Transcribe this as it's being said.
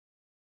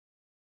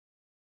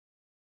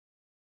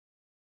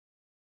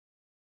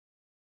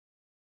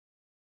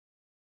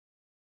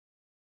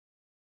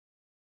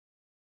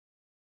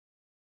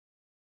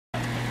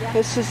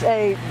This is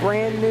a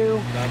brand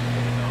new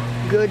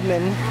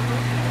Goodman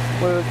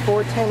with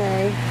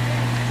 410A.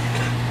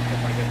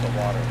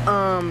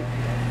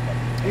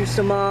 Here's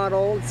the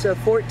model. It's a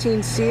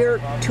 14 SEER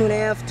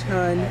 2.5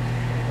 ton.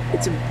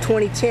 It's a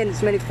 2010.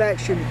 It's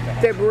manufactured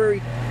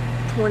February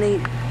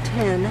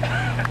 2010.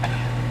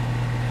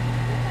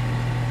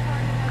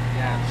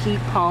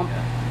 Heat pump.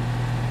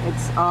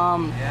 It's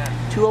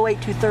 208,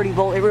 230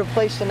 volt. It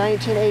replaced the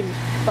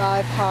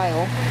 1985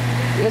 Heil.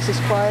 This is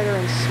quieter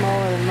and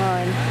smaller than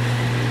mine.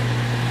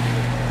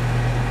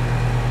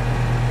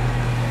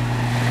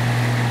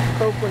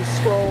 Copeland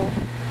scroll.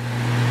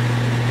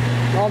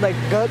 All the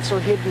guts are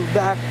hidden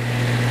back.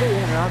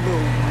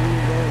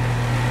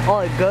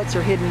 All the guts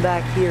are hidden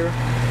back here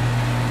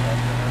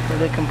where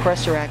the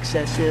compressor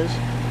access is.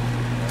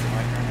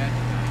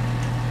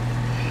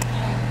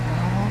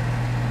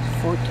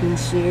 14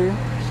 SEER,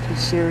 still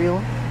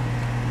serial.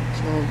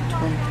 So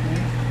 20.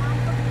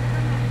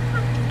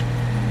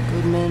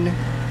 Goodman.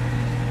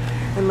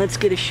 And let's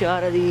get a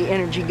shot of the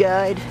energy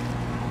guide.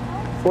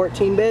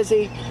 14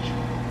 busy.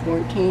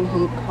 14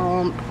 heat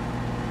pump.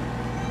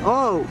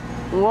 Oh,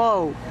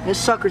 whoa, this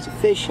sucker's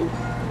efficient. A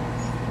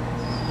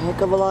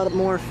heck of a lot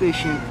more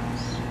efficient.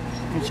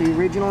 It's the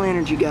original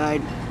energy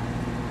guide.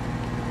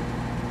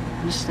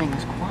 This thing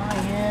is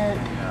quiet.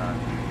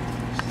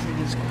 This thing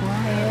is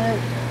quiet.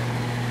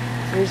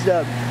 There's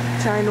the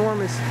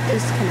ginormous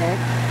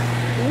disconnect.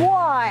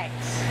 What?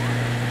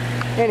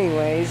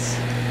 Anyways,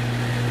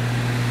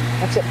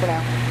 that's it for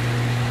now.